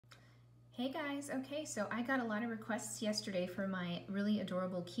Hey guys, okay, so I got a lot of requests yesterday for my really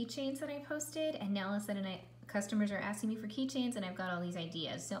adorable keychains that I posted, and now all of a sudden customers are asking me for keychains and I've got all these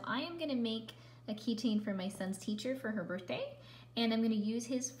ideas. So I am gonna make a keychain for my son's teacher for her birthday, and I'm gonna use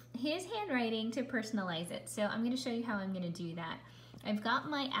his handwriting to personalize it. So I'm gonna show you how I'm gonna do that. I've got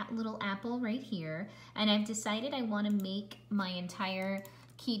my little apple right here, and I've decided I wanna make my entire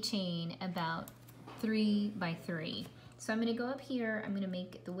keychain about 3 by 3. So I'm gonna go up here, I'm gonna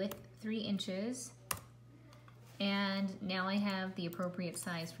make the width 3 inches, and now I have the appropriate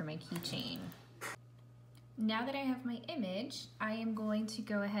size for my keychain. Now that I have my image, I am going to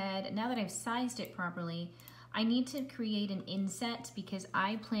go ahead, now that I've sized it properly, I need to create an inset because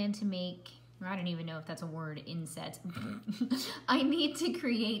I plan to make, I don't even know if that's a word, inset. I need to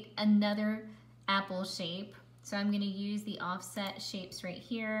create another apple shape. So I'm gonna use the offset shapes right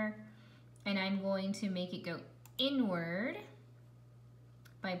here, and I'm going to make it go inward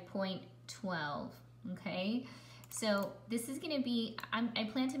by 0.12, okay? So this is gonna be, I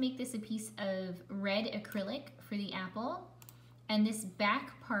plan to make this a piece of red acrylic for the apple, and this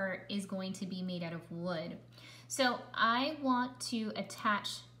back part is going to be made out of wood. So I want to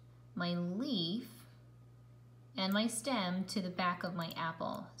attach my leaf and my stem to the back of my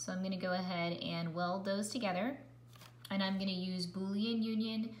apple. So I'm gonna go ahead and weld those together, and I'm gonna use Boolean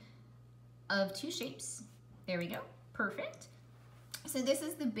union of 2 shapes. There we go, perfect. So this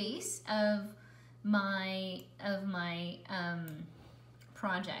is the base of my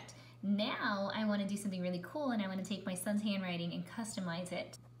project. Now I want to do something really cool, and I want to take my son's handwriting and customize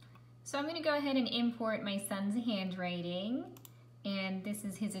it. So I'm going to go ahead and import my son's handwriting, and this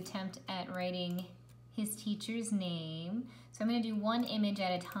is his attempt at writing his teacher's name. So I'm going to do one image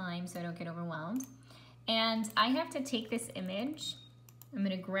at a time so I don't get overwhelmed. And I have to take this image, I'm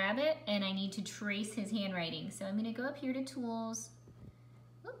going to grab it, and I need to trace his handwriting. So I'm going to go up here to Tools,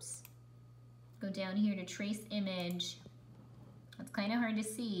 oops, go down here to Trace Image. That's kind of hard to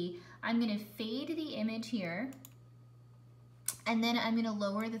see. I'm going to fade the image here, and then I'm going to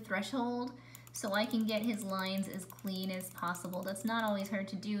lower the threshold so I can get his lines as clean as possible. That's not always hard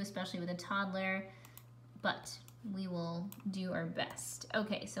to do, especially with a toddler, but we will do our best.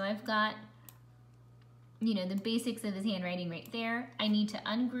 Okay, so I've got, you know, the basics of his handwriting right there. I need to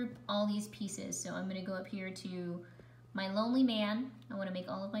ungroup all these pieces. So I'm gonna go up here to my lonely man. I wanna make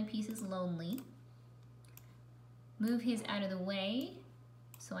all of my pieces lonely. Move his out of the way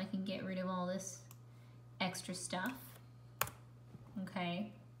so I can get rid of all this extra stuff.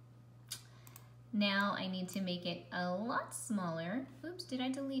 Okay. Now I need to make it a lot smaller. Oops, did I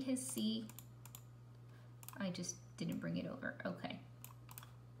delete his C? I just didn't bring it over. Okay.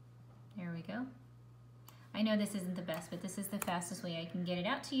 There we go. I know this isn't the best, but this is the fastest way I can get it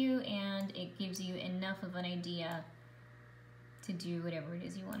out to you, and it gives you enough of an idea to do whatever it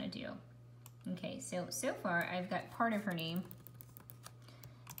is you want to do. Okay, so far I've got part of her name,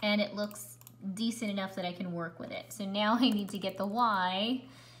 and it looks decent enough that I can work with it. So now I need to get the Y,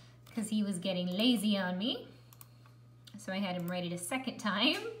 because he was getting lazy on me. So I had him write it a second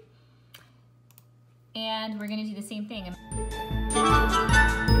time. And we're gonna do the same thing.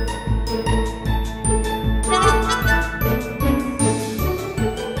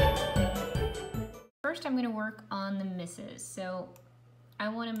 First, I'm gonna work on the misses. So I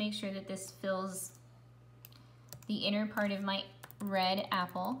wanna make sure that this fills the inner part of my red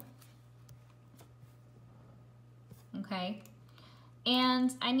apple. Okay.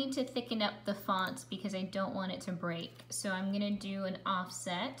 And I need to thicken up the font because I don't want it to break. So I'm gonna do an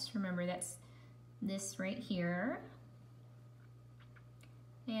offset. Remember, that's this right here.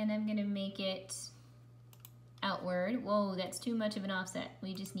 And I'm gonna make it outward. Whoa, that's too much of an offset.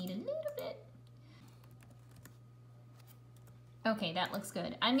 We just need a little bit. Okay, that looks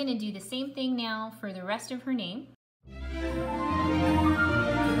good. I'm gonna do the same thing now for the rest of her name.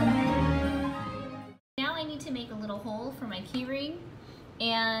 Now I need to make a little hole for my key ring,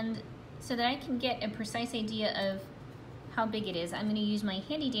 and so that I can get a precise idea of how big it is, I'm gonna use my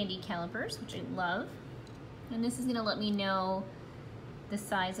handy dandy calipers, which I love. And this is gonna let me know the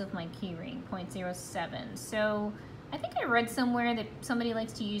size of my key ring, 0.07. So I think I read somewhere that somebody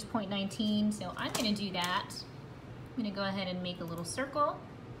likes to use 0.19, so I'm gonna do that. I'm gonna go ahead and make a little circle.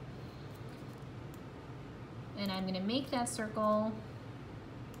 And I'm gonna make that circle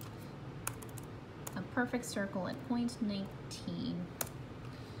a perfect circle at 0.19.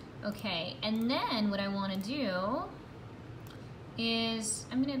 Okay, and then what I wanna do is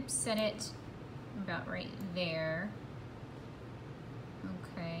I'm gonna set it about right there.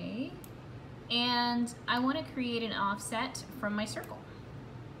 Okay, and I want to create an offset from my circle.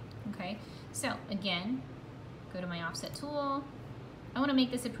 Okay, so again, go to my offset tool, I want to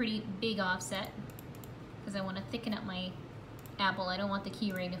make this a pretty big offset because I want to thicken up my apple. I don't want the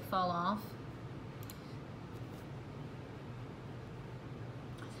key ring to fall off.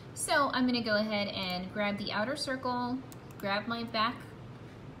 So I'm going to go ahead and grab the outer circle, grab my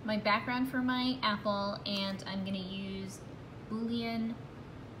background for my apple, and I'm going to use Boolean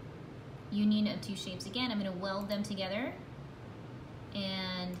union of two shapes again. I'm going to weld them together,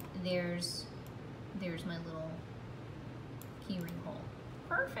 and there's my little key ring hole.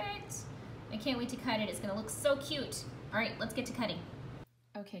 Perfect! I can't wait to cut it. It's going to look so cute. All right, let's get to cutting.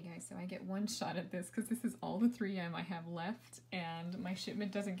 Okay guys, so I get one shot at this because this is all the 3M I have left, and my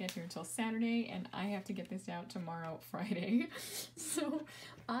shipment doesn't get here until Saturday, and I have to get this out tomorrow, Friday. So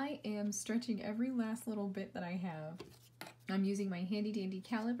I am stretching every last little bit that I have. I'm using my handy dandy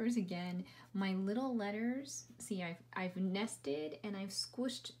calipers again. My little letters, see, I've nested and I've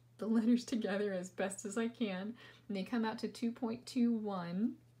squished the letters together as best as I can, and they come out to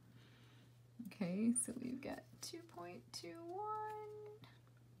 2.21. Okay, so we've got 2.21.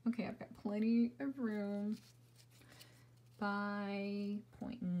 Okay, I've got plenty of room by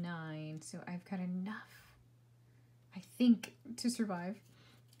 0.9, so I've got enough, I think, to survive.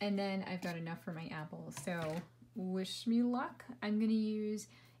 And then I've got enough for my apple, so wish me luck. I'm gonna use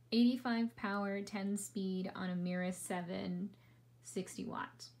 85 power, 10 speed on a Mira 7, 60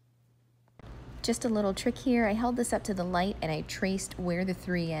 watts. Just a little trick here, I held this up to the light and I traced where the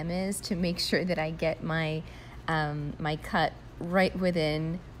 3M is to make sure that I get my, my cut right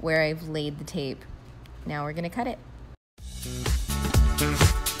within where I've laid the tape. Now we're gonna cut it.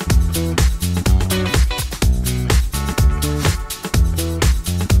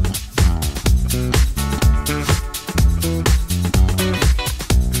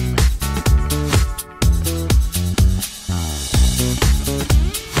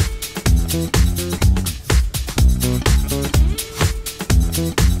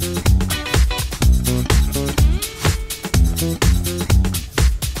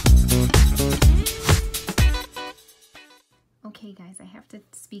 Okay guys, I have to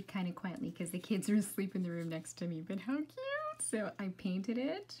speak kind of quietly because the kids are asleep in the room next to me, but how cute! So I painted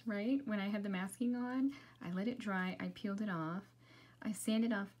it, right? When I had the masking on, I let it dry, I peeled it off, I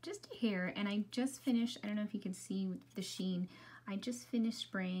sanded off just a hair, and I just finished, I don't know if you can see the sheen, I just finished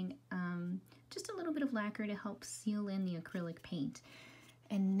spraying just a little bit of lacquer to help seal in the acrylic paint.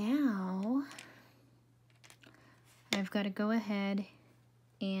 And now I've got to go ahead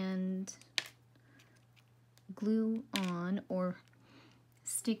and glue on or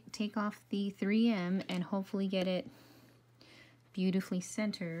take off the 3M and hopefully get it beautifully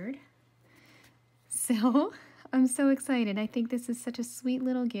centered. So I'm so excited. I think this is such a sweet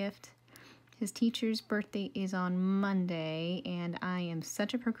little gift. His teacher's birthday is on Monday and I am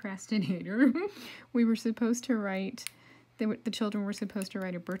such a procrastinator. We were supposed to write, the children were supposed to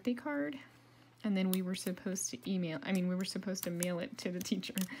write a birthday card, and then we were supposed to we were supposed to mail it to the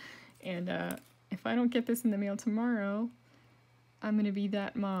teacher. And if I don't get this in the mail tomorrow, I'm going to be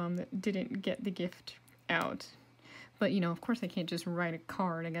that mom that didn't get the gift out. But, you know, of course I can't just write a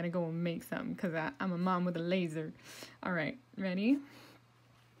card. I got to go and make something because I'm a mom with a laser. All right, ready?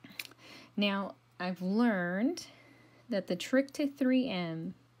 Now, I've learned that the trick to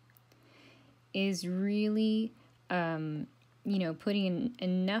 3M is really, you know, putting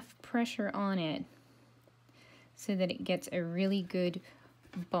enough pressure on it so that it gets a really good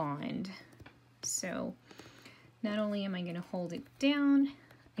bond. So not only am I going to hold it down,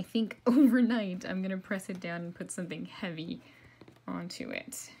 I think overnight I'm going to press it down and put something heavy onto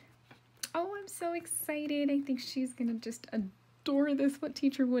it. Oh, I'm so excited. I think she's going to just adore this. What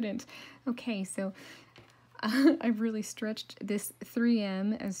teacher wouldn't? Okay, so I've really stretched this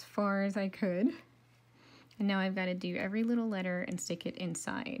 3M as far as I could. And now I've got to do every little letter and stick it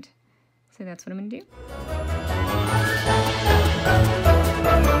inside. So that's what I'm going to do.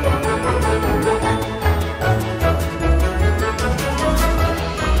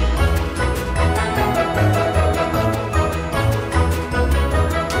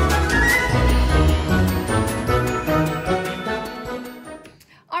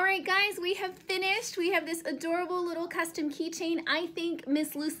 We have this adorable little custom keychain. I think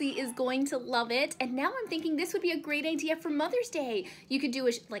Miss Lucy is going to love it. And now I'm thinking this would be a great idea for Mother's Day. You could do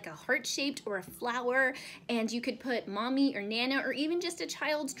like a heart-shaped or a flower, and you could put mommy or Nana or even just a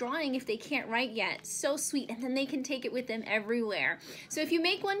child's drawing if they can't write yet. So sweet. And then they can take it with them everywhere. So if you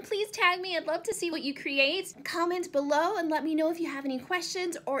make one, please tag me. I'd love to see what you create. Comment below and let me know if you have any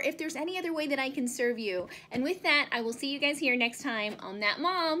questions or if there's any other way that I can serve you. And with that, I will see you guys here next time on That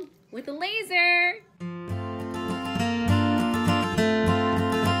Mom with a Laser.